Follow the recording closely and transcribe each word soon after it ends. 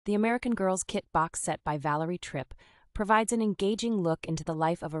The American Girls Kit box set by Valerie Tripp provides an engaging look into the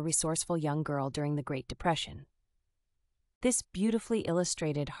life of a resourceful young girl during the Great Depression. This beautifully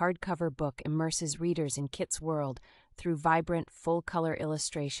illustrated hardcover book immerses readers in Kit's world through vibrant, full-color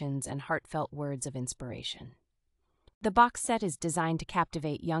illustrations and heartfelt words of inspiration. The box set is designed to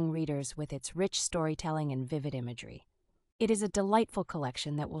captivate young readers with its rich storytelling and vivid imagery. It is a delightful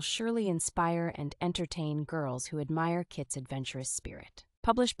collection that will surely inspire and entertain girls who admire Kit's adventurous spirit.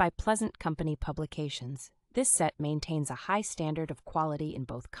 Published by Pleasant Company Publications, this set maintains a high standard of quality in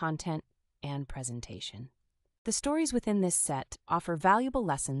both content and presentation. The stories within this set offer valuable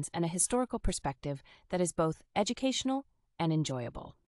lessons and a historical perspective that is both educational and enjoyable.